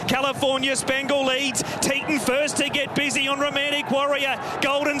California Spangle leads. Teton first to get busy on Romantic Warrior.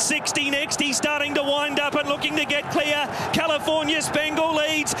 Golden 60 next. He's starting to wind up and looking to get clear. California Spangle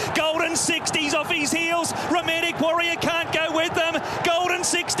leads. Golden 60's off his heels. Romantic Warrior can't go with them. Golden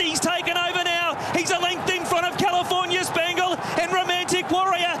 60's taken over now. He's a length in front of California Spangle and Romantic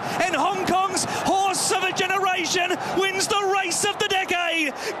Warrior. And Hong Kong's horse of a generation wins the race of the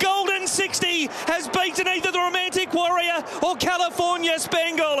decade. Golden 60 has beaten either the Romantic Warrior or California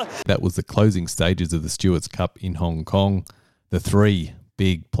Spangle. That was the closing stages of the Stewards Cup in Hong Kong. The three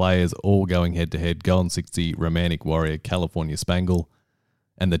big players all going head-to-head. Golden 60, Romantic Warrior, California Spangle.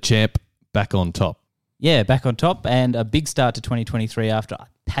 And the champ back on top. Yeah, back on top, and a big start to 2023 after a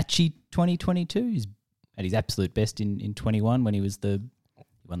patchy 2022. He's at his absolute best in 21 when he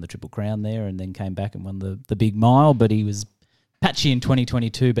won the Triple Crown there and then came back and won the big mile, but he was patchy in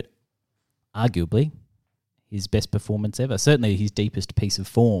 2022, but arguably his best performance ever. Certainly his deepest piece of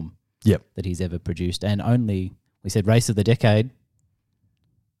form that he's ever produced. And only, we said race of the decade,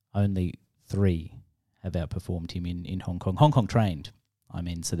 only 3 have outperformed him in Hong Kong. Hong Kong trained.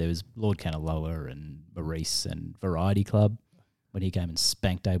 So there was Lord Kanaloa and Maurice and Variety Club. When he came and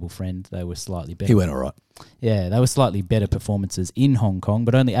spanked Able Friend, they were slightly better. He went all right. Yeah, they were slightly better performances in Hong Kong,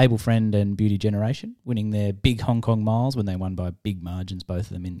 but only Able Friend and Beauty Generation, winning their big Hong Kong miles when they won by big margins, both of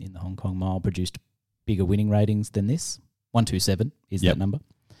them in the Hong Kong mile, produced bigger winning ratings than this. 127 is that number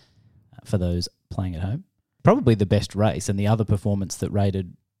for those playing at home. Probably the best race, and the other performance that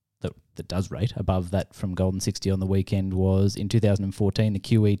does rate above that from Golden 60 on the weekend was in 2014, the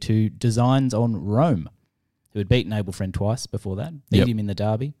QE2 Designs on Rome, who had beaten Able Friend twice before that, beat him in the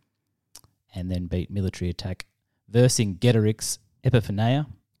Derby, and then beat Military Attack, versing Geterix Epiphaneia,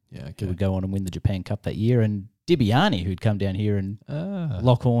 who would go on and win the Japan Cup that year, and Dibiani, who'd come down here and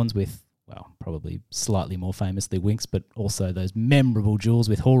lock horns with, well, probably slightly more famously Winx, but also those memorable duels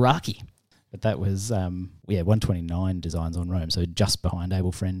with Horaki. But that was, 129 Designs on Rome, so just behind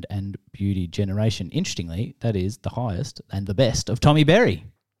Able Friend and Beauty Generation. Interestingly, that is the highest and the best of Tommy Berry.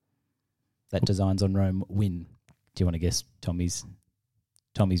 That Designs on Rome win. Do you want to guess Tommy's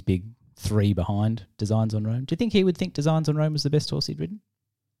big 3 behind Designs on Rome? Do you think he would think Designs on Rome was the best horse he'd ridden?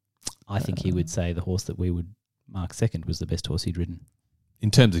 I think he would say the horse that we would mark second was the best horse he'd ridden. In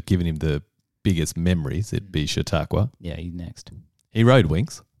terms of giving him the biggest memories, it'd be Chautauqua. Yeah, he's next. He rode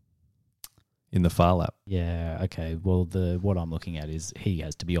Winx in the far lap. Yeah, okay. Well, what I'm looking at is he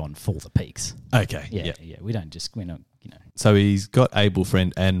has to be on for the peaks. Okay. Yeah. We're not, So he's got Able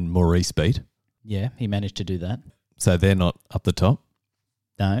Friend and Maurice beat. Yeah, he managed to do that. So they're not up the top?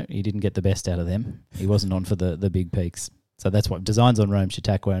 No, he didn't get the best out of them. He wasn't on for the big peaks. So that's what Designs on Rome,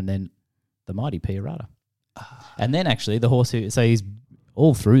 Chautauqua, and then the mighty Piarata. And then actually the horse so he's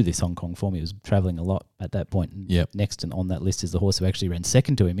all through this Hong Kong form. He was travelling a lot at that point. Next and on that list is the horse who actually ran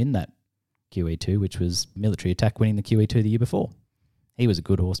second to him in that QE2, which was Military Attack, winning the QE2 the year before. He was a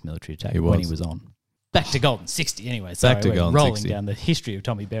good horse, Military Attack, when he was on. Back to Golden 60 anyway. So back to Golden rolling 60. Down the history of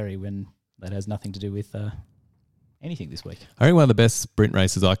Tommy Berry when that has nothing to do with anything this week. I think one of the best sprint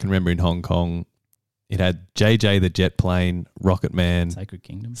races I can remember in Hong Kong, it had JJ the Jet Plane, Rocket Man,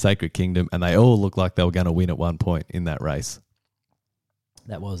 Sacred Kingdom, and they all looked like they were going to win at one point in that race.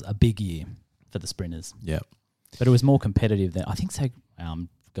 That was a big year for the sprinters. Yeah. But it was more competitive than, I think, I'm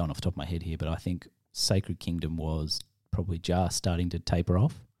going off the top of my head here, but I think Sacred Kingdom was probably just starting to taper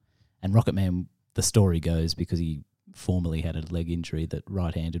off. And Rocket Man, the story goes, because he formerly had a leg injury that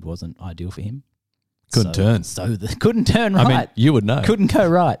right-handed wasn't ideal for him. Couldn't turn. Couldn't turn right. I mean, you would know. Couldn't go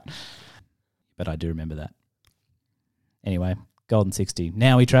right. But I do remember that. Anyway, Golden 60.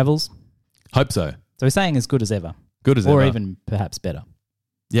 Now he travels. Hope so. So he's saying as good as ever. Good as ever. Or even perhaps better.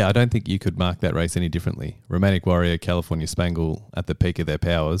 Yeah, I don't think you could mark that race any differently. Romantic Warrior, California Spangle at the peak of their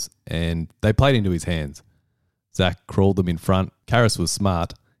powers, and they played into his hands. Zach crawled them in front. Karras was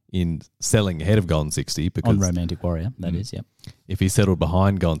smart in selling ahead of Golden 60 because on Romantic Warrior, that is, yep. If he settled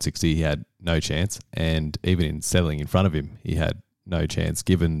behind Golden 60, he had no chance, and even in settling in front of him, he had no chance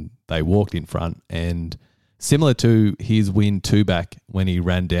given they walked in front. And similar to his win 2-back when he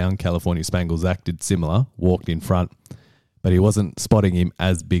ran down California Spangle, Zach did similar, walked in front, but he wasn't spotting him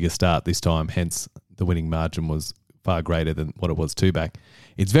as big a start this time, hence the winning margin was far greater than what it was 2-back.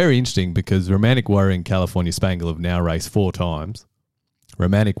 It's very interesting because Romantic Warrior and California Spangle have now raced 4 times.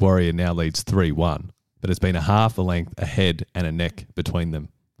 Romantic Warrior now leads 3-1, but it's been a half a length ahead and a neck between them.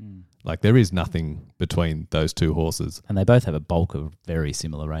 Like there is nothing between those two horses. And they both have a bulk of very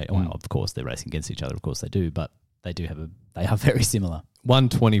similar rate. Well, of course they're racing against each other, of course they do, but they are very similar.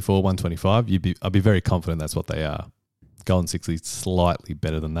 124, 125, I'd be very confident that's what they are. Golden 60 slightly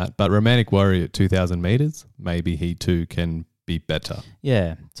better than that. But Romantic Warrior at 2,000 metres, maybe he too can be better.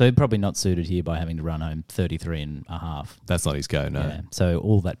 Yeah. So probably not suited here by having to run home 33.5. That's not his go, no. Yeah. So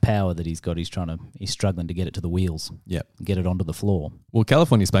all that power that he's got, he's struggling to get it to the wheels. Yep. Get it onto the floor. Well,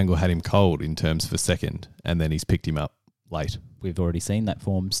 California Spangle had him cold in terms for second, and then he's picked him up late. We've already seen that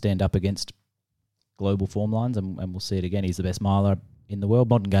form stand up against global form lines, and we'll see it again. He's the best miler in the world.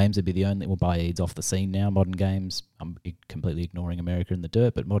 Modern Games would be the only... Well, Baid's off the scene now. Modern Games, I'm completely ignoring America in the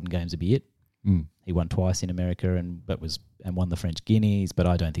dirt, but Modern Games would be it. He won twice in America and won the French Guineas, but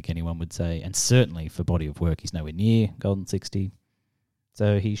I don't think anyone would say, and certainly for body of work, he's nowhere near Golden 60.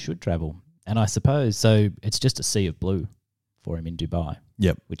 So he should travel. And I suppose, so it's just a sea of blue for him in Dubai.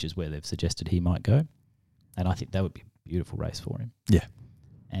 Yep. Which is where they've suggested he might go. And I think that would be a beautiful race for him. Yeah.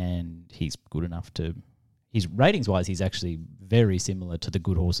 And he's good enough to... His ratings-wise, he's actually very similar to the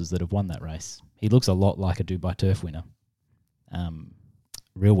good horses that have won that race. He looks a lot like a Dubai Turf winner.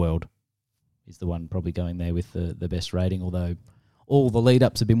 Real World is the one probably going there with the best rating, although all the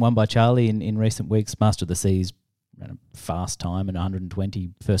lead-ups have been won by Charlie in recent weeks. Master of the Seas ran a fast time and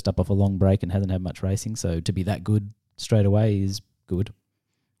 120, first up off a long break and hasn't had much racing, so to be that good straight away is good.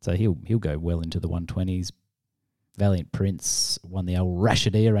 So he'll go well into the 120s. Valiant Prince won the Al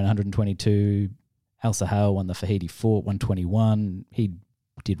Rashidiyah around 122. Al Sahel won the Fahidi Fort 121. He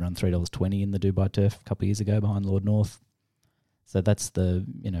did run $3.20 in the Dubai Turf a couple of years ago behind Lord North. So that's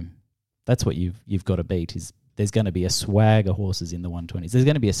that's what you've got to beat. Is there's going to be a swag of horses in the 120s. There's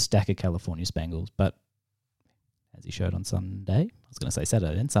going to be a stack of California Spangles, but as he showed on Sunday, I was going to say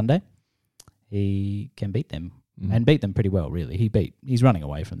Saturday then, Sunday, he can beat them and beat them pretty well, really. He's running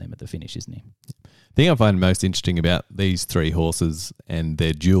away from them at the finish, isn't he? The thing I find most interesting about these three horses and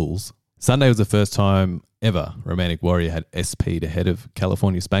their duels, Sunday was the first time ever Romantic Warrior had SP'd ahead of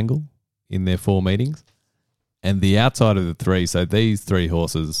California Spangle in their 4 meetings. And the outside of the three, so these three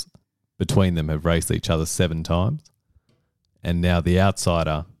horses between them have raced each other 7 times. And now the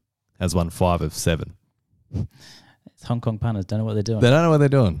outsider has won 5 of 7. It's Hong Kong punters don't know what they're doing. They don't know what they're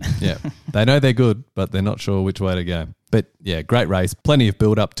doing. Yeah. They know they're good, but they're not sure which way to go. But yeah, great race. Plenty of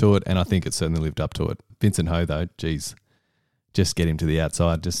build up to it, and I think it certainly lived up to it. Vincent Ho, though, geez, just get him to the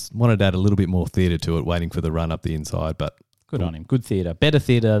outside. Just wanted to add a little bit more theatre to it, waiting for the run up the inside. But good on him. Good theatre. Better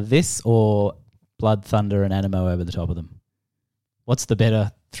theatre, this or Blood, Thunder and Animo over the top of them? What's the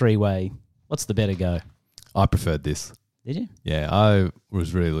better 3-way? What's the better go? I preferred this. Did you? Yeah, I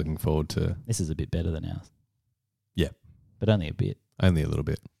was really looking forward to... This is a bit better than ours. Yeah. But only a bit. Only a little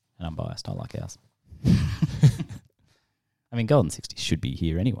bit. And I'm biased. I like ours. I mean, Golden 60 should be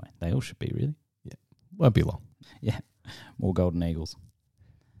here anyway. They all should be, really. Yeah. Won't be long. Yeah. More Golden Eagles.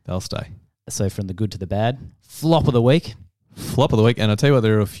 They'll stay. So from the good to the bad, flop of the week. Flop of the week. And I'll tell you what,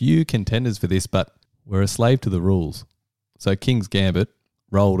 there are a few contenders for this, but we're a slave to the rules. So King's Gambit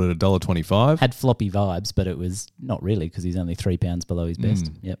rolled at $1.25. Had floppy vibes, but it was not really because he's only 3 pounds below his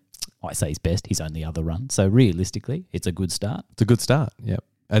best. Yep. I say his best. His only other run. So realistically, it's a good start. It's a good start. Yep.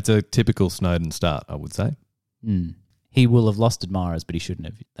 It's a typical Snowden start, I would say. He will have lost admirers, but he shouldn't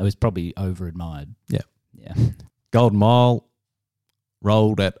have. That was probably over-admired. Yeah. Yeah. Golden Mile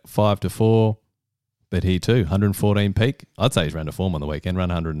rolled at 5-4, but he too, 114 peak. I'd say he's ran to form on the weekend, ran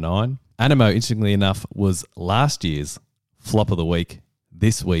 109. Animo, interestingly enough, was last year's flop of the week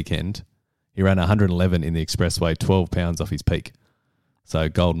this weekend. He ran 111 in the Expressway, 12 pounds off his peak. So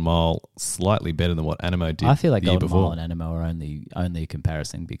Golden Mile slightly better than what Animo did. I feel like the year Golden before. Mile and Animo are only a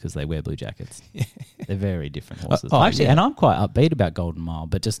comparison because they wear blue jackets. They're very different horses. Actually, and I'm quite upbeat about Golden Mile,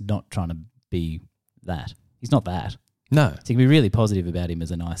 but just not trying to be that. He's not that. No. So you can be really positive about him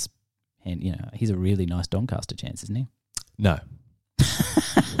as a nice, and he's a really nice Doncaster chance, isn't he? No.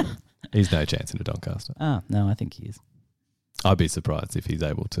 He's no chance in a Doncaster. Ah, no, I think he is. I'd be surprised if he's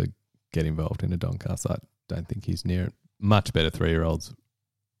able to get involved in a Doncaster. I don't think he's near it. Much better 3-year-olds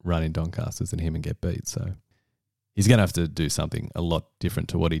run in Doncasters than him and get beat. So he's going to have to do something a lot different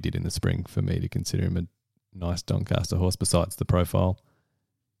to what he did in the spring for me to consider him a nice Doncaster horse besides the profile.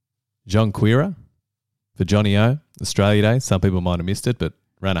 John Quira for Johnny O, Australia Day. Some people might have missed it, but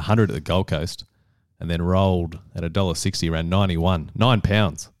ran 100 at the Gold Coast and then rolled at $1.60, ran 91, 9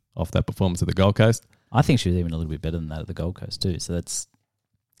 pounds off that performance at the Gold Coast. I think she was even a little bit better than that at the Gold Coast too. So that's...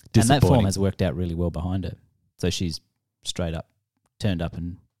 And that form has worked out really well behind her. So she's straight up, turned up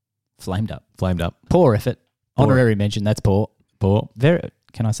and flamed up. Flamed up. Poor effort. Poor. Honorary mention, that's poor. Poor. Very.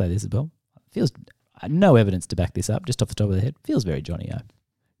 Can I say this as well? Feels... No evidence to back this up, just off the top of the head. Feels very Johnny O.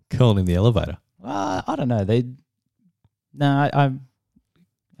 Calling him the elevator. I don't know. I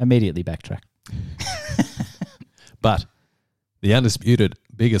immediately backtrack. But the undisputed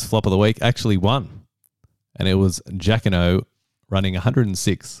biggest flop of the week actually won. And it was Jacquino running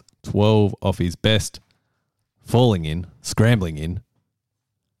 106, 12 off his best. falling in, scrambling in,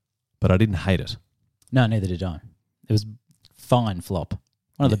 but I didn't hate it. No, neither did I. It was fine flop.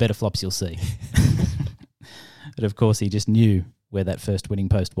 One of the better flops you'll see. But of course, he just knew where that first winning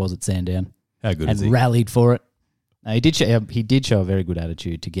post was at Sandown How good and is he? rallied for it. Now, he did show a very good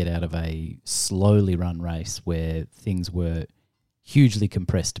attitude to get out of a slowly run race where things were hugely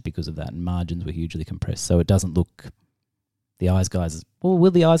compressed because of that, and margins were hugely compressed. So it doesn't look the Eyes guys. Well,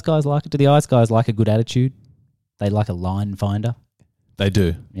 will the Eyes guys like it? Do the Eyes guys like a good attitude? They like a line finder. They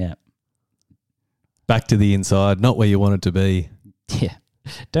do. Yeah. Back to the inside, not where you want it to be. Yeah.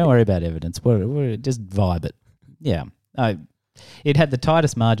 Don't worry about evidence. Just vibe it. Yeah. It had the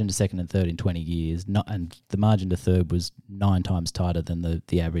tightest margin to second and third in 20 years, and the margin to third was 9 times tighter than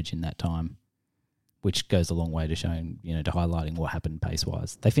the average in that time, which goes a long way to showing, to highlighting what happened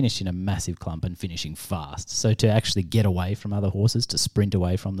pace-wise. They finished in a massive clump and finishing fast. So to actually get away from other horses, to sprint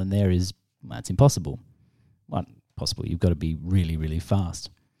away from them there it's impossible. Well, possible. You've got to be really, really fast.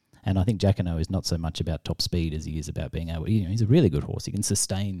 And I think Jacquinot is not so much about top speed as he is about being able. He's a really good horse. He can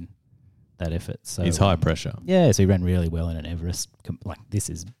sustain that effort. So He's high pressure. Yeah, so he ran really well in an Everest. Like, this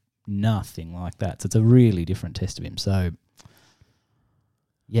is nothing like that. So it's a really different test of him. So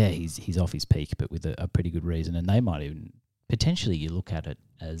yeah, he's off his peak, but with a pretty good reason. And they might even potentially, you look at it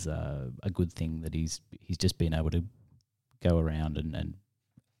as a good thing that he's just been able to go around and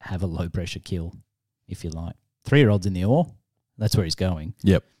have a low pressure kill, if you like. 3-year-olds in the Ore, that's where he's going.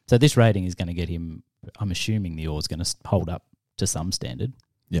 Yep. So this rating is going to get him, I'm assuming the Ore is going to hold up to some standard.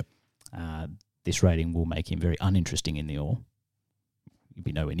 Yep. This rating will make him very uninteresting in the Ore. You'd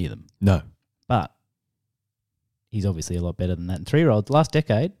be nowhere near them. No. But he's obviously a lot better than that. And 3-year-olds last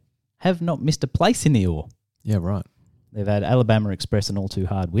decade have not missed a place in the Ore. Yeah, right. They've had Alabama Express and All Too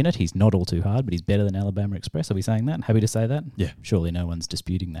Hard win it. He's not All Too Hard, but he's better than Alabama Express. Are we saying that? Happy to say that? Yeah. Surely no one's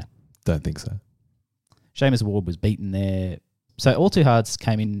disputing that. Don't think so. Seamus Ward was beaten there. So All Too Hards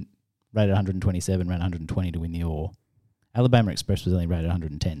came in rated 127, ran 120 to win the Ore. Alabama Express was only rated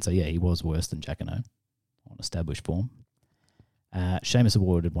 110. So, yeah, he was worse than Jacquinot on established form. Seamus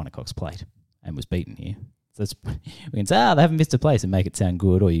Ward had won a Cox Plate and was beaten here. So we can say, they haven't missed a place and make it sound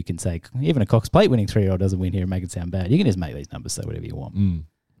good, or you can say, even a Cox Plate winning 3-year-old doesn't win here and make it sound bad. You can just make these numbers say whatever you want.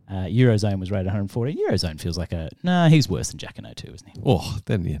 Eurozone was rated 114. Eurozone feels like he's worse than Jacquinot too, isn't he? Oh,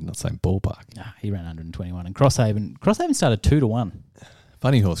 then you're not saying ballpark. Nah, he ran 121. And Crosshaven started 2-1.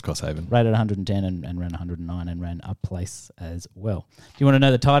 Funny horse, Crosshaven. Rated 110 and ran 109 and ran a place as well. Do you want to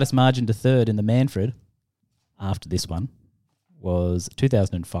know the tightest margin to third in the Manfred after this one was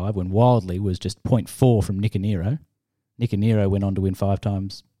 2005 when Wildly was just 0.4 from Nicanero. Nicanero went on to win 5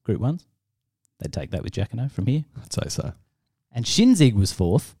 times Group 1s. They'd take that with Jacquinot from here. I'd say so. And Shinzig was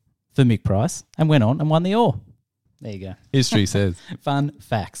 4th for Mick Price and went on and won the Ore. There you go. History says. Fun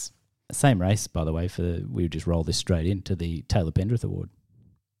facts. Same race, by the way, we would just roll this straight into the Taylor Pendrith Award.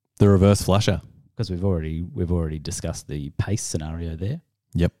 The reverse flusher. Because we've already discussed the pace scenario there.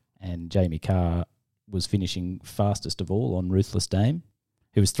 Yep. And Jamie Carr was finishing fastest of all on Ruthless Dame,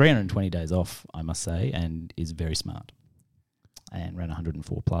 who was 320 days off, I must say, and is very smart. And ran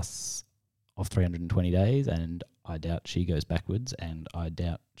 104 plus of 320 days, and I doubt she goes backwards, and I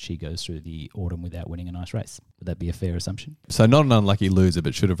doubt she goes through the autumn without winning a nice race. Would that be a fair assumption? So not an unlucky loser,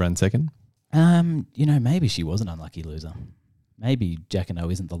 but should have ran second? Maybe she was an unlucky loser. Maybe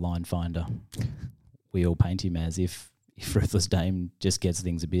Jacquinot isn't the line finder. We all paint him as if Ruthless Dame just gets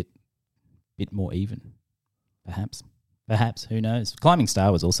things a bit more even. Perhaps, who knows? Climbing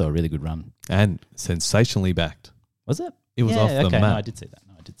Star was also a really good run. And sensationally backed. Was it? It was off the map. No, I did see that.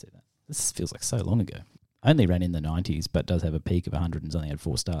 This feels like so long ago. Only ran in the 90s, but does have a peak of 100 and has only had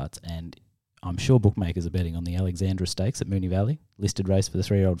 4 starts. And I'm sure bookmakers are betting on the Alexandra Stakes at Moonee Valley, listed race for the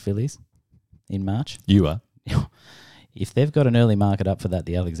 3-year-old fillies in March. You are. If they've got an early market up for that,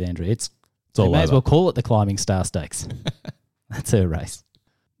 the Alexandra, all they may over. as well call it the Climbing Star Stakes. That's her race.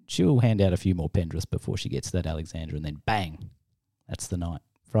 She'll hand out a few more Pendriths before she gets to that Alexandra, and then bang, that's the night,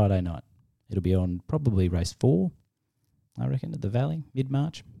 Friday night. It'll be on probably race 4, I reckon, at the Valley,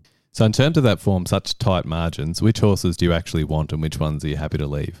 mid-March. So in terms of that form, such tight margins, which horses do you actually want and which ones are you happy to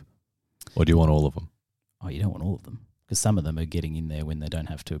leave? Or do you want all of them? Oh, you don't want all of them, because some of them are getting in there when they don't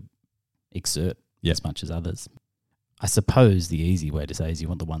have to exert as much as others. I suppose the easy way to say is you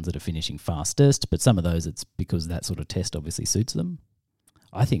want the ones that are finishing fastest, but some of those it's because that sort of test obviously suits them.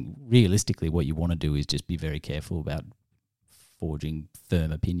 I think realistically what you want to do is just be very careful about forging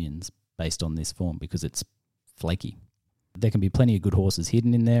firm opinions based on this form because it's flaky. There can be plenty of good horses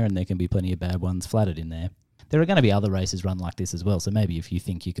hidden in there and there can be plenty of bad ones flattered in there. There are going to be other races run like this as well, so maybe if you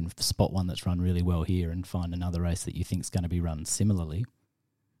think you can spot one that's run really well here and find another race that you think is going to be run similarly,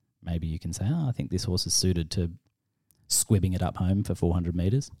 maybe you can say, I think this horse is suited to squibbing it up home for 400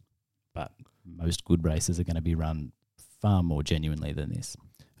 metres. But most good races are going to be run far more genuinely than this.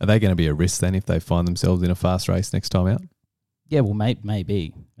 Are they going to be a risk then if they find themselves in a fast race next time out? Yeah, well,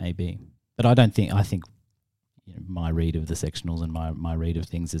 maybe. But I think my read of the sectionals and my read of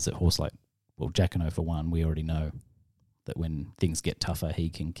things is that horse like, Jacquinot for one, we already know that when things get tougher, he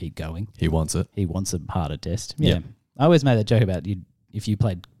can keep going. He wants it. He wants a harder test. Yeah. I always made that joke about if you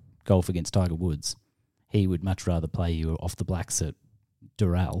played golf against Tiger Woods, he would much rather play you off the blacks at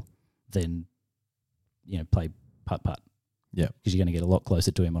Doral than, play putt-putt. Yeah. Because you're going to get a lot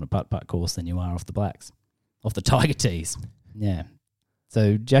closer to him on a putt-putt course than you are off the blacks, off the Tiger tees. Yeah.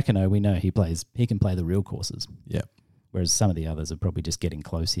 So Jacquinot, we know he can play the real courses. Yeah. Whereas some of the others are probably just getting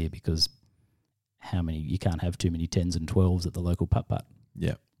close here because you can't have too many 10s and 12s at the local putt-putt.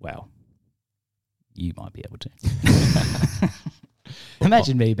 Yeah. Wow. You might be able to.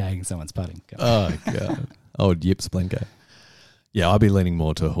 Imagine me bagging someone's putting. Oh, God. Old Yips Blenko. Yeah, I'd be leaning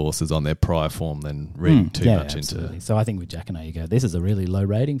more to horses on their prior form than reading too much absolutely. into. So I think with Jacquinot, you go, this is a really low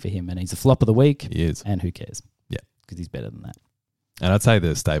rating for him, and he's a flop of the week. He is. And who cares? Yeah. Because he's better than that. And I'd say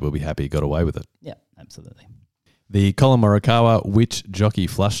the stable will be happy he got away with it. Yeah, absolutely. The Colin Morikawa, which jockey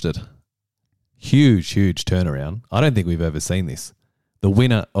flushed it? Huge turnaround. I don't think we've ever seen this. The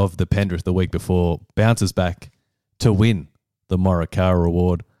winner of the Penrith the week before bounces back to win the Morikawa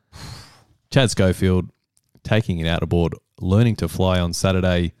Award. Chad Schofield taking it out aboard, learning to fly on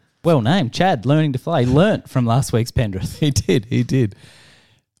Saturday. Well named, Chad, learning to fly. He learnt from last week's Penrith. He did.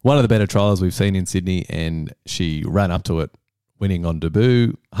 One of the better trials we've seen in Sydney, and she ran up to it, winning on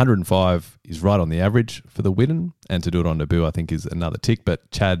debut. 105 is right on the average for the Widden, and to do it on debut I think is another tick, but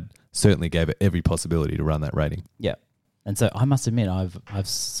Chad certainly gave it every possibility to run that rating. Yeah. And so I must admit, I've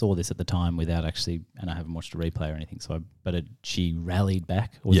saw this at the time without actually, and I haven't watched a replay or anything. She rallied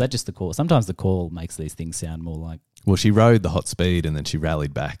back, or was that just the call? Sometimes the call makes these things sound more like. Well, she rode the hot speed and then she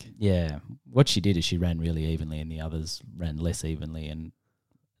rallied back. Yeah, what she did is she ran really evenly, and the others ran less evenly, and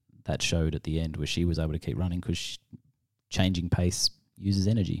that showed at the end where she was able to keep running because changing pace uses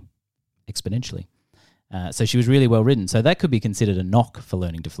energy exponentially. So she was really well ridden. So that could be considered a knock for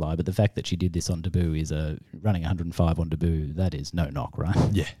learning to fly. But the fact that she did this on debut is running 105 on debut. That is no knock, right?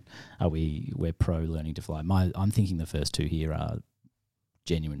 Yeah. We're pro learning to fly. I'm thinking the first two here are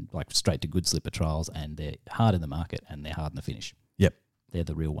genuine, like straight to good slipper trials, and they're hard in the market and they're hard in the finish. Yep. They're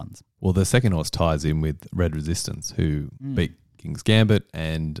the real ones. Well, the second horse ties in with Red Resistance, who beat King's Gambit,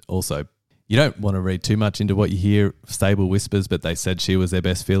 and also you don't want to read too much into what you hear, stable whispers, but they said she was their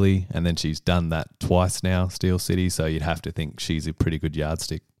best filly, and then she's done that twice now, Steel City, so you'd have to think she's a pretty good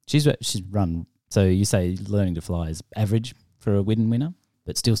yardstick. She's run, so you say learning to fly is average for a Widden winner,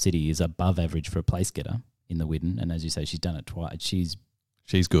 but Steel City is above average for a place getter in the Widden, and as you say, she's done it twice. She's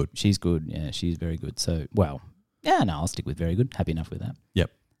good. She's good, yeah, she's very good. So, I'll stick with very good. Happy enough with that.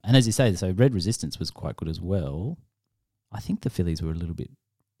 Yep. And as you say, so Red Resistance was quite good as well. I think the fillies were a little bit,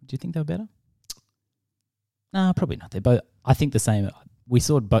 do you think they were better? No, probably not. They're both, I think, the same. We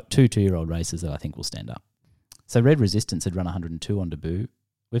saw two 2-year-old races that I think will stand up. So Red Resistance had run 102 on debut.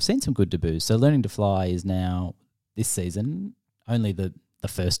 We've seen some good debuts. So Learning to Fly is now, this season, only the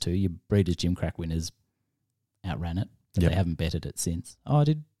first two. Your Breeders' Gimcrack winners outran it, but they haven't betted it since.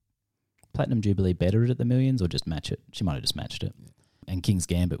 Did Platinum Jubilee better it at the Millions or just match it? She might have just matched it. And King's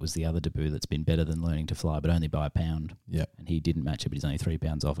Gambit was the other debut that's been better than Learning to Fly, but only by £1. Yeah. And he didn't match it, but he's only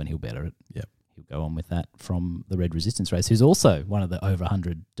 £3 off, and he'll better it. Yeah. He'll go on with that from the Red Resistance race, who's also one of the over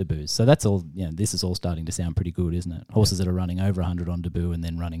 100 debuts. So that's all, this is all starting to sound pretty good, isn't it? Horses that are running over 100 on debut and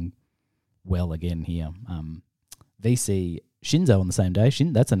then running well again here. VC Shinzo on the same day.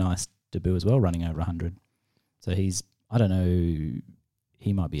 That's a nice debut as well, running over 100. So he's, I don't know,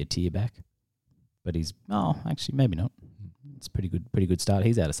 he might be a tier back, but actually maybe not. It's pretty good start.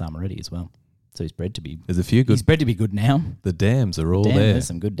 He's out of Sam already as well. So he's bred to be. There's a few good. He's bred to be good now. The dams are all there. There's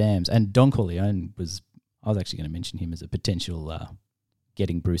some good dams, and Don Corleone was. I was actually going to mention him as a potential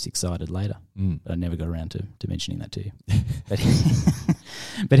getting Bruce excited later, but I never got around to mentioning that to you.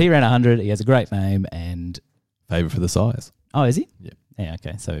 But he ran 100. He has a great name and favourite for the size. Oh, is he? Yeah. Yeah.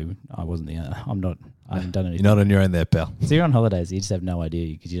 Okay. So I wasn't the. I'm not. I haven't done anything. You're not on your own there, pal. So you're on holidays. You just have no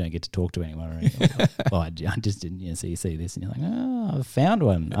idea because you don't get to talk to anyone or anything. I just didn't. So you see this and you're like, I've found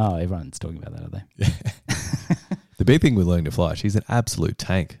one. Oh, everyone's talking about that, are they? Yeah. The big thing with Learning to Fly, she's an absolute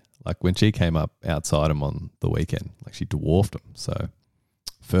tank. Like when she came up outside him on the weekend, like she dwarfed him. So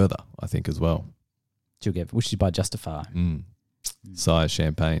further, I think as well. Which is by Justify. Size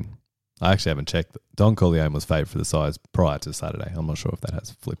Champagne. I actually haven't checked. Don Corleone was favourite for the size prior to Saturday. I'm not sure if that has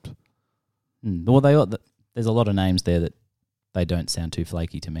flipped. Well, there's a lot of names there that they don't sound too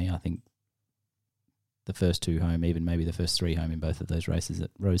flaky to me. I think the first 2 home, even maybe the first 3 home in both of those races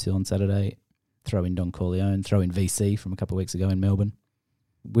at Rosehill on Saturday, throw in Don Corleone, throw in VC from a couple of weeks ago in Melbourne.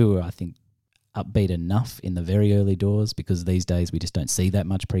 We were, I think, upbeat enough in the very early doors because these days we just don't see that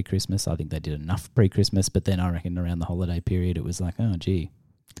much pre-Christmas. I think they did enough pre-Christmas, but then I reckon around the holiday period it was like, oh, gee,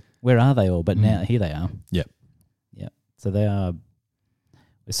 where are they all? But now here they are. Yep. Yep. So we're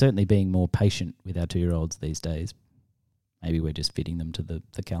certainly being more patient with our 2-year-olds these days. Maybe we're just fitting them to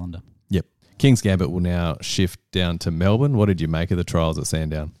the calendar. Yep. King's Gambit will now shift down to Melbourne. What did you make of the trials at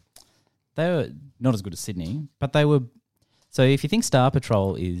Sandown? They were not as good as Sydney, but they were... So if you think Star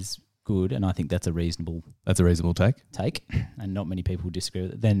Patrol is good, and I think that's a reasonable take, and not many people disagree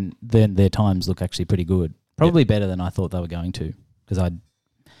with it, then their times look actually pretty good. Probably better than I thought they were going to, because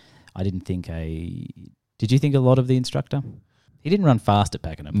I didn't think Did you think a lot of the instructor? He didn't run fast at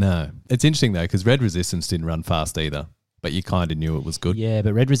Pakenham. No. It's interesting, though, because Red Resistance didn't run fast either, but you kind of knew it was good. Yeah,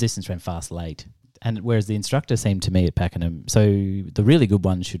 but Red Resistance ran fast late. And whereas the instructor seemed to me at Pakenham, so the really good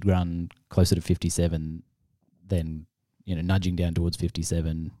ones should run closer to 57 than, nudging down towards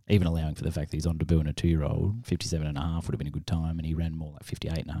 57, even allowing for the fact that he's on debut and a 2-year-old. 57.5 would have been a good time, and he ran more like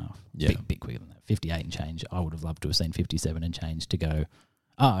 58.5. Yeah. Bit quicker than that. 58 and change. I would have loved to have seen 57 and change to go,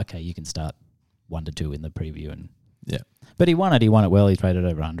 okay, you can start 1 to 2 in the preview. And yeah. But he won it well. He traded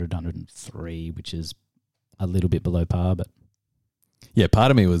over 100, 103, which is a little bit below par, but... Yeah,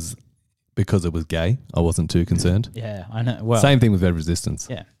 part of me was... Because it was gay, I wasn't too concerned. Yeah, I know. Well, same thing with Red Resistance.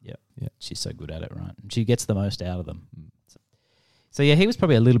 Yeah. She's so good at it, right? And she gets the most out of them. So yeah, he was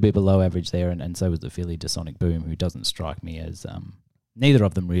probably a little bit below average there, and so was the filly Dasonic Boom, who doesn't strike me as... neither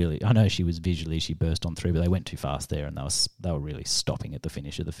of them really... I know she burst on through, but they went too fast there, and they were really stopping at the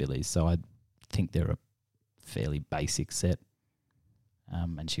finish of the fillies. So I think they're a fairly basic set.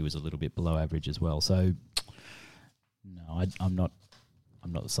 And she was a little bit below average as well. So no, I'm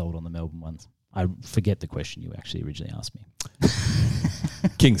not sold on the Melbourne ones. I forget the question you actually originally asked me.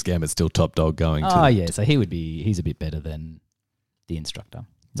 King's Gambit's still top dog going. Oh, yeah. So he's a bit better than the instructor.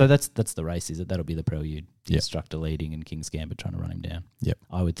 So that's the race, is it? That'll be the prelude. The instructor leading and King's Gambit trying to run him down. Yep.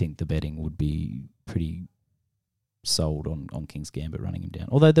 I would think the betting would be pretty sold on King's Gambit running him down.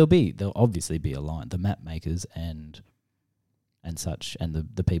 Although there'll obviously be a line. The map makers and such, and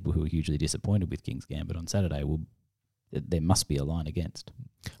the people who are hugely disappointed with King's Gambit on Saturday there must be a line against.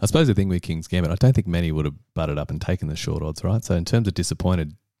 I suppose the thing with King's Gambit, I don't think many would have butted up and taken the short odds, right? So in terms of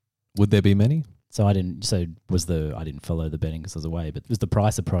disappointed, would there be many? So I didn't follow the betting because I was away, but was the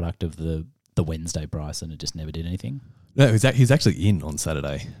price a product of the Wednesday price and it just never did anything? No, he's actually in on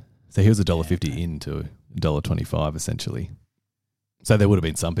Saturday. So he was $1.50 in to $1.25 essentially. So there would have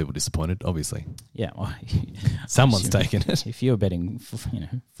been some people disappointed, obviously. Yeah. Well, someone's taken it. If you're betting,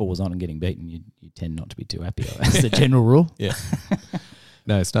 fours on and getting beaten, you tend not to be too happy. That's the general rule. Yeah.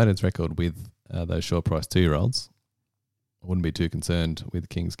 No, Snowden's record with those short price 2-year-olds, I wouldn't be too concerned with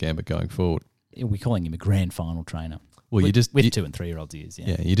King's Gambit going forward. We're calling him a grand final trainer. Well, with 2 and 3-year-olds he is. Yeah.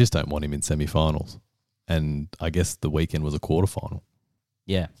 Yeah, you just don't want him in semi-finals. And I guess the weekend was a quarterfinal.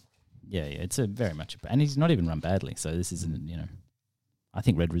 Yeah. Yeah. It's very much, and he's not even run badly. So this isn't, I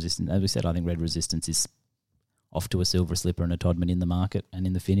think Red Resistance, as we said, Red Resistance is off to a Silver Slipper and a Todman in the market and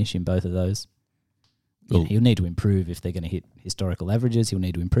in the finish in both of those. Well, he'll need to improve if they're going to hit historical averages. He'll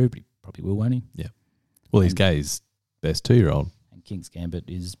need to improve, but he probably will, won't he? Yeah. Well, he's Gay's best 2-year-old. And King's Gambit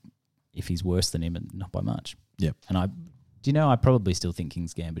is, if he's worse than him, not by much. Yeah. And I probably still think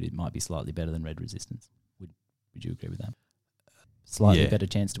King's Gambit it might be slightly better than Red Resistance. Would you agree with that? Slightly better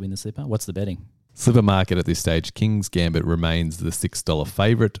chance to win the Slipper? What's the betting? Slipper market at this stage, King's Gambit remains the $6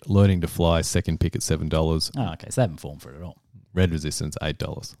 favourite. Learning to Fly, second pick at $7. Oh, okay. So they haven't fallen for it at all. Red Resistance,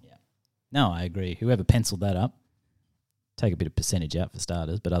 $8. Yeah. No, I agree. Whoever penciled that up, take a bit of percentage out for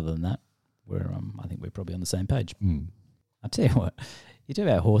starters, but other than that, I think we're probably on the same page. I'll tell you what, you talk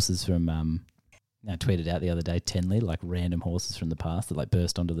about horses from, I tweeted out the other day, Tenley, like random horses from the past that like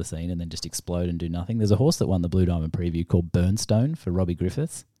burst onto the scene and then just explode and do nothing. There's a horse that won the Blue Diamond Preview called Burnstone for Robbie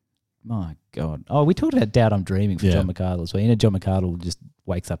Griffiths. My God. Oh, we talked about Doubt I'm Dreaming for John McArdle as well. John McArdle just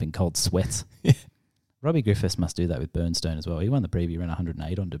wakes up in cold sweats. Robbie Griffiths must do that with Burnstone as well. He won the preview, ran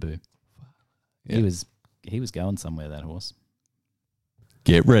 108 on debut. Yeah. He was going somewhere, that horse.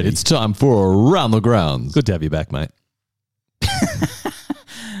 Get ready. It's time for Around the Grounds. Good to have you back, mate.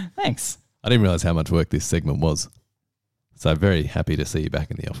 Thanks. I didn't realise how much work this segment was. So very happy to see you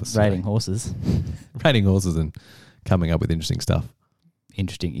back in the office. Rating horses. Rating horses and coming up with interesting stuff.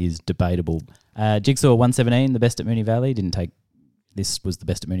 Interesting is debatable. Jigsaw 117, the best at Moonee Valley. This was the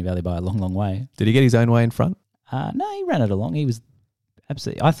best at Moonee Valley by a long, long way. Did he get his own way in front? No, he ran it along. He was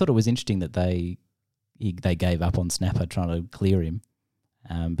absolutely. I thought it was interesting that they, they gave up on Snapper trying to clear him.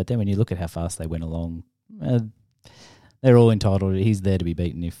 But then when you look at how fast they went along, they're all entitled. He's there to be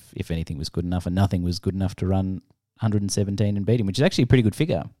beaten if anything was good enough, and nothing was good enough to run 117 and beat him, which is actually a pretty good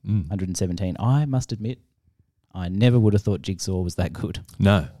figure. 117. I must admit, I never would have thought Jigsaw was that good.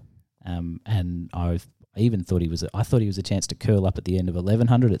 No. And I even thought he was a chance to curl up at the end of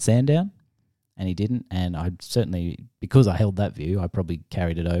 1100 at Sandown, and he didn't. And I certainly, because I held that view, I probably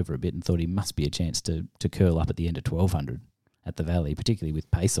carried it over a bit and thought he must be a chance to curl up at the end of 1200 at the Valley, particularly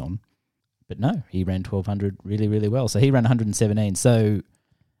with pace on. But no, he ran 1200 really, really well. So he ran 117.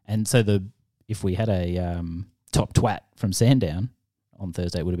 If we had a top twat from Sandown on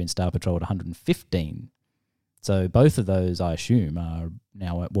Thursday, it would have been Star Patrol at 115. So both of those, I assume, are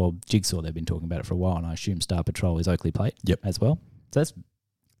now, Jigsaw, they've been talking about it for a while, and I assume Star Patrol is Oakley Plate as well. So that's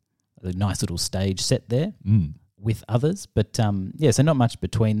a nice little stage set there with others. But, so not much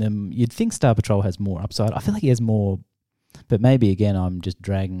between them. You'd think Star Patrol has more upside. I feel like he has more, but maybe, again, I'm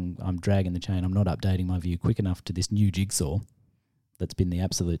dragging the chain. I'm not updating my view quick enough to this new Jigsaw that's been the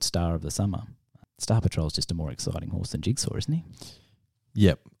absolute star of the summer. Star Patrol's just a more exciting horse than Jigsaw, isn't he?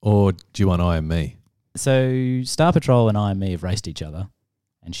 Yep. Or do you want I and me? So Star Patrol and I and me have raced each other,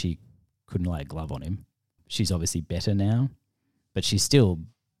 and she couldn't lay a glove on him. She's obviously better now, but she's still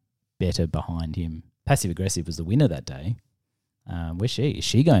better behind him. Passive Aggressive was the winner that day. Where's she? Is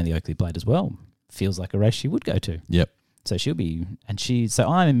she going the Oakley Plate as well? Feels like a race she would go to. Yep. So she'll be, so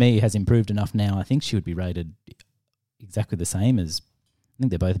I and me has improved enough now. I think she would be rated exactly the same as, I think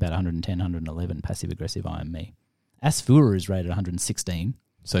they're both about 110, 111, Passive Aggressive, I and me. Asfura is rated 116.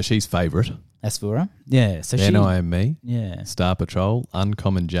 So she's favourite. Asfura? Yeah. So then I and me. Yeah. Star Patrol,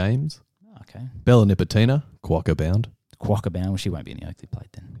 Uncommon James. Okay. Bella Nipotina, Quokka Bound. Quokka Bound, well, she won't be in the Oakley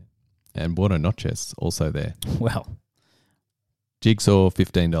Plate then. And Buono Noches also there. Well. Jigsaw,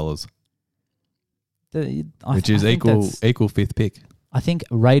 $15. Which is equal fifth pick. I think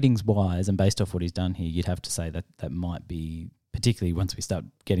ratings-wise, and based off what he's done here, you'd have to say that might be, particularly once we start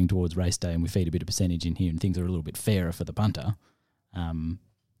getting towards race day and we feed a bit of percentage in here and things are a little bit fairer for the punter,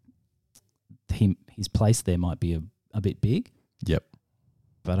 his place there might be a bit big. Yep.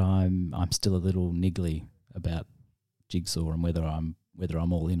 But I'm still a little niggly about Jigsaw and whether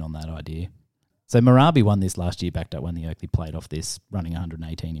I'm all in on that idea. So Marabi won this last year, backed up when the Oakley Plate off this, running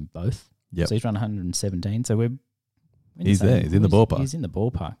 118 in both. Yep. So he's run 117. So he's there. He's in the ballpark. He's in the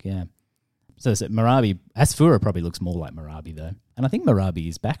ballpark, yeah. So Marabi, Asfura probably looks more like Marabi though. And I think Marabi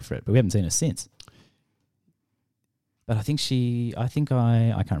is back for it, but we haven't seen her since. But I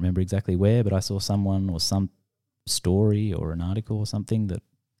can't remember exactly where, but I saw someone or some story or an article or something that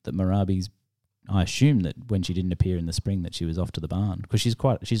Marabi's, I assume that when she didn't appear in the spring that she was off to the barn, because she's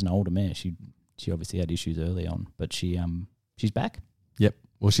an older mare. She obviously had issues early on, but she's back. Yep.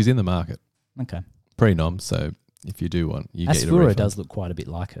 Well, she's in the market. Okay. Pre-nom, so if you do want, you get your Asfura refund. does look quite a bit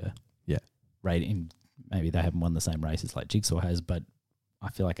like her. Yeah. Rating, maybe they haven't won the same races like Jigsaw has, but I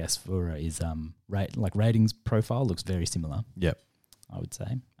feel like Asfura is ratings profile looks very similar. Yep. I would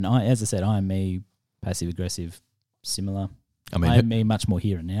say. And as I said, I and me, Passive Aggressive, similar. I mean, I and me much more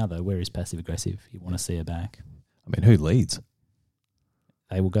here and now though. Where is Passive Aggressive? You want to see her back. I mean, who leads?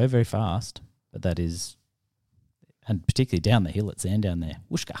 They will go very fast, but that is, and particularly down the hill at Sandown there,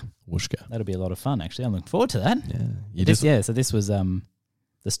 Wooshka. That'll be a lot of fun actually. I'm looking forward to that. Yeah. So this was the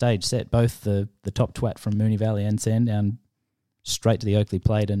stage set, both the top twat from Moonee Valley and Sandown, straight to the Oakley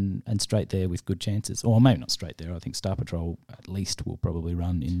Plate and straight there with good chances. Or maybe not straight there. I think Star Patrol at least will probably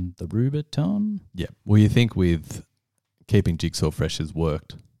run in the Rubiton. Yeah. Well, you think with keeping Jigsaw fresh has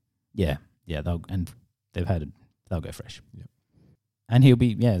worked. Yeah. They'll go fresh. Yep. And he'll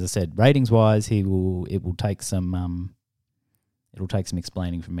be, as I said, ratings wise, it will take some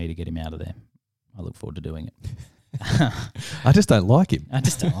explaining for me to get him out of there. I look forward to doing it. I just don't like him. I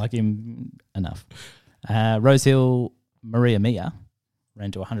just don't like him enough. Rosehill Maria Mia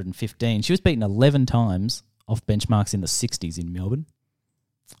ran to 115. She was beaten 11 times off benchmarks in the 60s in Melbourne.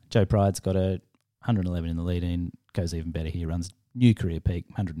 Joe Pride's got a 111 in the lead in, goes even better here, runs new career peak,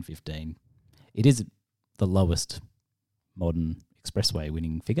 115. It is the lowest modern expressway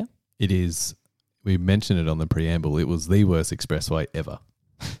winning figure. It is. We mentioned it on the preamble. It was the worst expressway ever.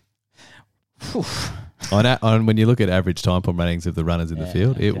 When you look at average time point ratings of the runners in the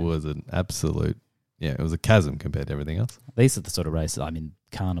field, it was an absolute, it was a chasm compared to everything else. These are the sort of races,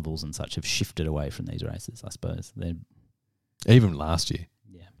 carnivals and such have shifted away from these races, I suppose. Even last year.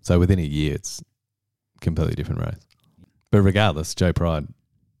 Yeah. So within a year, it's a completely different race. But regardless, Joe Pride.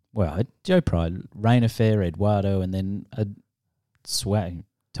 Well, Joe Pride, Rain Affair, Eduardo, and then a swag,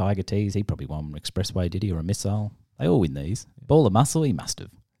 Tiger Tease. He probably won Expressway, did he, or a Missile? They all win these. Ball of Muscle, he must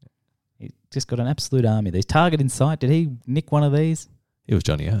have. He's just got an absolute army. There's Target in sight. Did he nick one of these? It was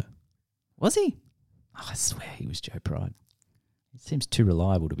Johnny O. Was he? Oh, I swear he was Joe Pride. He seems too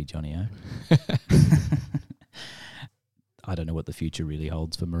reliable to be Johnny O. I don't know what the future really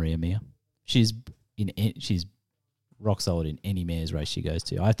holds for Maria Mia. She's rock solid in any mares race she goes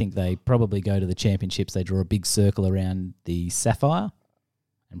to. I think they probably go to the championships. They draw a big circle around the Sapphire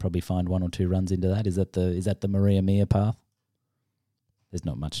and probably find 1 or 2 runs into that. Is that the Maria Mia path? There's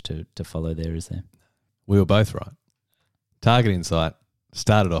not much to follow there, is there? We were both right. Target Insight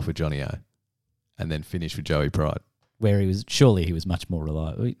started off with Johnny O and then finished with Joey Pride. Where he was much more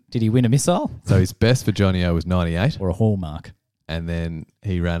reliable. Did he win a missile? So his best for Johnny O was 98. Or a hallmark. And then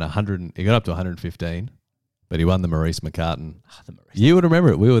he ran 100. He got up to 115, but he won the Maurice McCartan. You would remember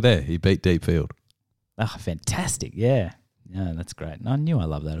it. We were there. He beat Deep Field. Ah, fantastic. Yeah. Yeah, that's great. And I knew I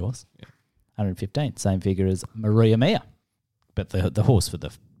loved that horse. Yeah. 115, same figure as Maria Mia. But the horse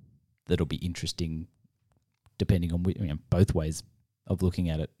that'll be interesting, depending on both ways of looking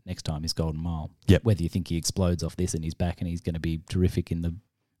at it next time, is Golden Mile. Yep. Whether you think he explodes off this and he's back and he's going to be terrific in the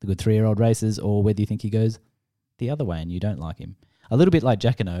good 3-year-old races, or whether you think he goes the other way and you don't like him. A little bit like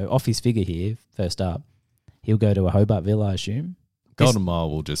Jacquinot, off his figure here, first up, he'll go to a Hobartville, I assume. Golden Mile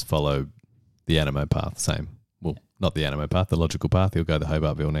will just follow the Animo path, same. Well, not the Animo path, the logical path. He'll go to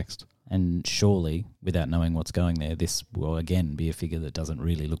Hobartville next. And surely, without knowing what's going there, this will again be a figure that doesn't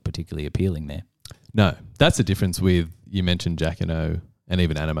really look particularly appealing there. No, that's the difference with, you mentioned Jacquinot and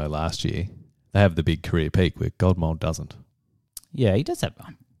even Animo last year. They have the big career peak where Golden Mile doesn't. Yeah, he does have.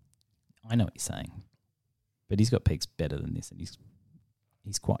 I know what you're saying, but he's got peaks better than this, and he's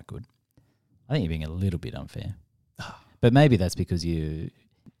quite good. I think you're being a little bit unfair, but maybe that's because it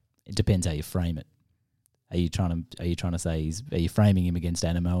depends how you frame it. Are you trying to say are you framing him against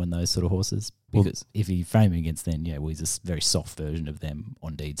Animo and those sort of horses? Because if you frame him against them, he's a very soft version of them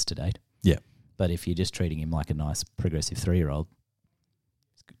on deeds to date. Yeah. But if you're just treating him like a nice progressive 3-year-old,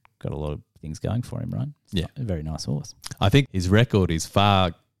 he's got a lot of things going for him, right? It's a very nice horse. I think his record is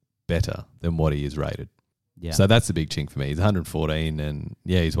far better than what he is rated. Yeah. So that's the big chink for me. He's 114 and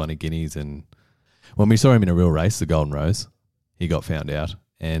he's won a Guineas, and when we saw him in a real race, the Golden Rose, he got found out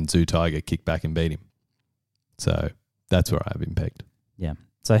and Zoo Tiger kicked back and beat him. So that's where I have him pegged. Yeah.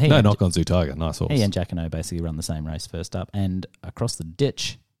 So knock on Zoo Tiger. Nice horse. He and Jacquinot basically run the same race first up. And across the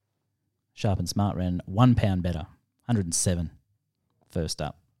ditch, Sharp and Smart ran 1 pound better, 107 first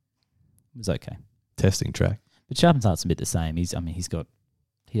up. It was okay. Testing track. But Sharp and Smart's a bit the same. He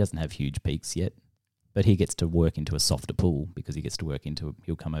doesn't have huge peaks yet, but he gets to work into a softer pool because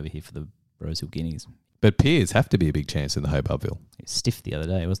he'll come over here for the Rosehill Guineas. But Piers have to be a big chance in the Hobartville. He was stiff the other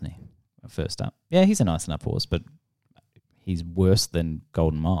day, wasn't he? First up. Yeah, he's a nice enough horse, but he's worse than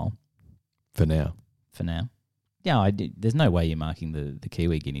Golden Mile. For now. Yeah, there's no way you're marking the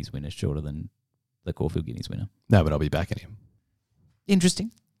Kiwi Guineas winner shorter than the Caulfield Guineas winner. No, but I'll be backing him.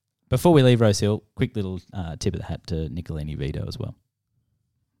 Interesting. Before we leave Rosehill, quick little tip of the hat to Nicolini Vito as well.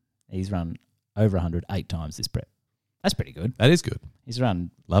 He's run over 100 8 times this prep. That's pretty good. That is good. He's run...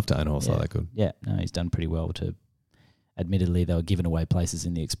 Love to own a horse like that good. Yeah, no, he's done pretty well to... Admittedly, they were giving away places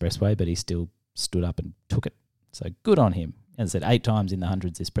in the expressway, but he still stood up and took it. So good on him. As I said, 8 times in the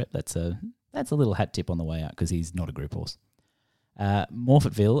hundreds this prep. That's a little hat tip on the way out because he's not a group horse.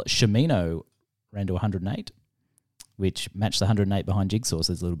 Morphettville, Shimino ran to 108, which matched the 108 behind Jigsaw.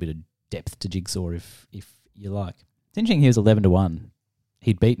 So there's a little bit of depth to Jigsaw if you like. It's interesting he was 11-1.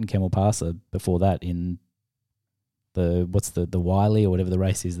 He'd beaten Camel Passer before that in the Wiley or whatever the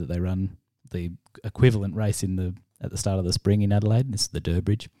race is that they run, the equivalent race at the start of the spring in Adelaide. This is the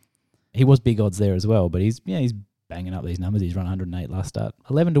Durbridge. He was big odds there as well, but he's banging up these numbers. He's run 108 last start.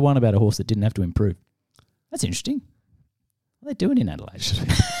 11-1 about a horse that didn't have to improve. That's interesting. What are they doing in Adelaide?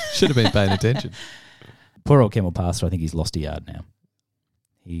 Should have been paying attention. Poor old Camel Passer, I think he's lost a yard now.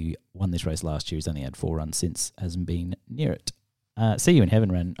 He won this race last year. He's only had 4 runs since, hasn't been near it. See You in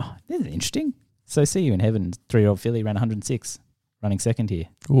Heaven ran... Oh, this is interesting. So See You in Heaven, 3-year-old filly, ran 106, running second here.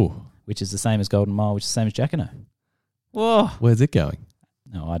 Ooh. Which is the same as Golden Mile, which is the same as Jacquinot. Whoa. Where's it going?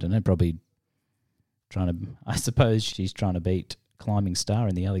 No, I don't know. Probably I suppose she's trying to beat Climbing Star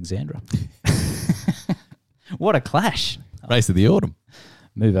in the Alexandra. What a clash. Race of the autumn.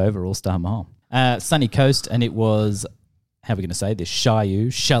 Move over, All-Star Mile. Sunny Coast, and it was, how are we going to say this?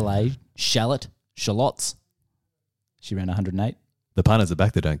 Chalet, Shallots. She ran 108. The punters are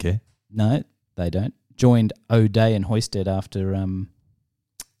back, they don't care. No, they don't. Joined O'Day and Hoisted after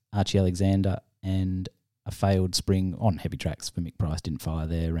Archie Alexander, and a failed spring on heavy tracks for Mick Price. Didn't fire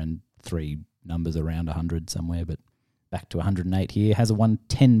there, and 3 numbers around 100 somewhere, but back to 108 here. Has a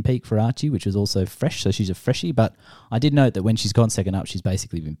 110 peak for Archie, which is also fresh, so she's a freshie. But I did note that when she's gone second up, she's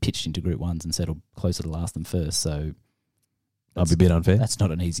basically been pitched into Group 1s and settled closer to last than first. So I'll be a bit unfair. that's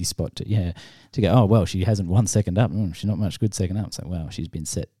not an easy spot to go, oh, well, she hasn't won second up. She's not much good second up. So, wow, she's been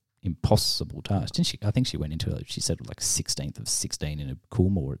set impossible task. Didn't she? I think she went into it. She settled like 16th of 16 in a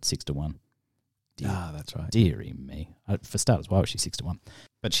Coolmore at 6-1. That's right. Dearie me. For starters, why was she 6-1?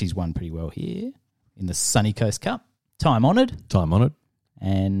 But she's won pretty well here in the Sunny Coast Cup. Time honoured.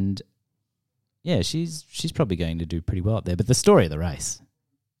 And yeah, she's probably going to do pretty well up there. But the story of the race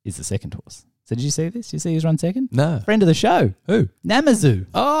is the second horse. So did you see this? Did you see who's run second? No. Friend of the show. Who? Namazu.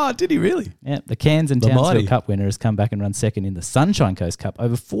 Oh, did he really? Yeah, the Cairns and The Townsville mighty. Cup winner has come back and run second in the Sunshine Coast Cup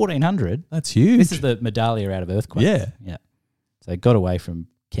over 1,400. That's huge. This is the Medallia out of Earthquake. Yeah. Yeah. So got away from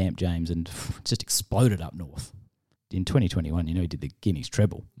Camp James and just exploded up north. In 2021, he did the Guineas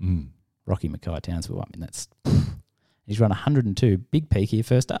treble. Rocky Mackay Townsville. I mean, he's run 102. Big peak here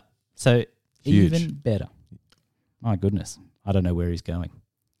first up. So Huge. even better. My goodness. I don't know where he's going.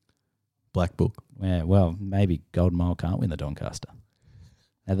 Black Book. Yeah, well, maybe Golden Mile can't win the Doncaster.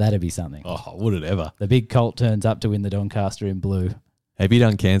 Now that'd be something. Oh, would it ever? The big colt turns up to win the Doncaster in blue, Have you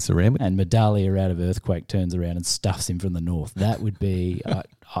done Cancer Rambit? and Medallia out of Earthquake turns around and stuffs him from the north. That would be...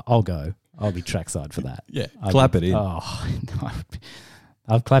 I'll go. I'll be trackside for that. Yeah. Clap it in. Oh, no,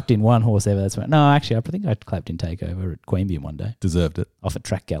 I've clapped in one horse ever. That's right. No, actually, I think I clapped in Takeover at Queanbeyan one day. Deserved it. Off a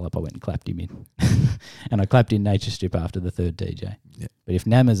track gallop, I went and clapped him in. And I clapped in Nature Strip after the third DJ. Yeah. But if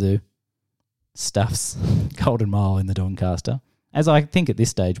Namazu stuffs Golden Mile in the Doncaster, as I think at this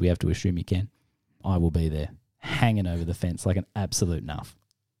stage we have to assume he can, I will be there, hanging over the fence like an absolute nuff.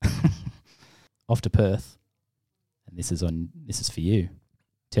 Off to Perth. And this is for you.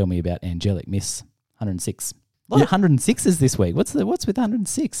 Tell me about Angelic Miss 106. A lot of 106s this week. What's with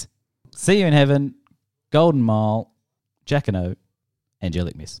 106? See You in Heaven, Golden Mile, Jacquinot,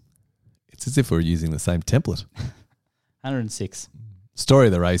 Angelic Miss. It's as if we're using the same template. 106. Story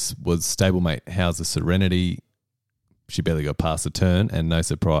of the race was stablemate How's Serenity. She barely got past the turn, and no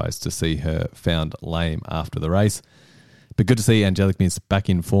surprise to see her found lame after the race. But good to see Angelic Miss back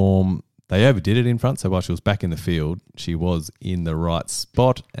in form. They overdid it in front, so while she was back in the field, she was in the right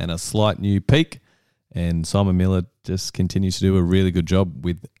spot and a slight new peak. And Simon Miller just continues to do a really good job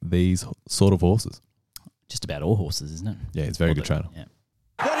with these sort of horses. Just about all horses, isn't it? Yeah, he's a very good trainer. Yeah.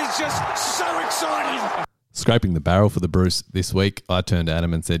 That is just so exciting. Scraping the barrel for the Bruce this week, I turned to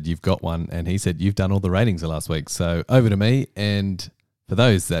Adam and said, you've got one. And he said, you've done all the ratings the last week. So over to me. And for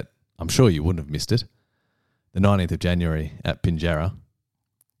those that I'm sure you wouldn't have missed it, the 19th of January at Pinjarra,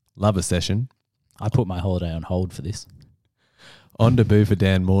 Lover Session. I put my holiday on hold for this. On debut for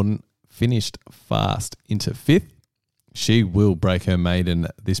Dan Morton, finished fast into 5th. She will break her maiden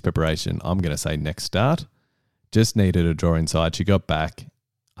this preparation. I'm going to say next start. Just needed a draw inside. She got back.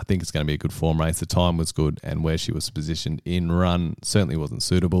 I think it's going to be a good form race. The time was good, and where she was positioned in run certainly wasn't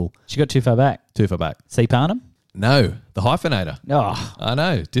suitable. She got too far back. Too far back. See Parnham? No, the hyphenator. Oh, I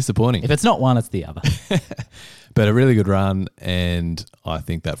know, disappointing. if it's not one, it's the other. But a really good run, and I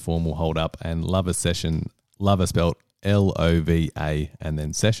think that form will hold up. And Lover Session, Lover spelt Lova, and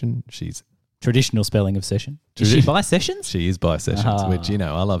then Session. She's Traditional spelling of session. Is she by sessions? She is by Sessions, which,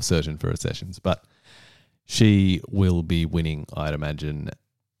 I love searching for her Sessions. But she will be winning, I'd imagine,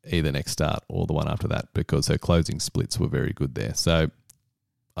 either next start or the one after that, because her closing splits were very good there. So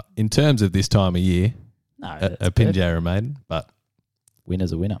in terms of this time of year, No, a Pinjarra maiden, but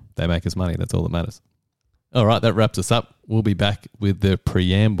winner's a winner. they make us money. That's all that matters. All right, that wraps us up. We'll be back with the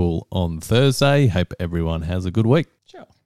preamble on Thursday. Hope everyone has a good week. Sure.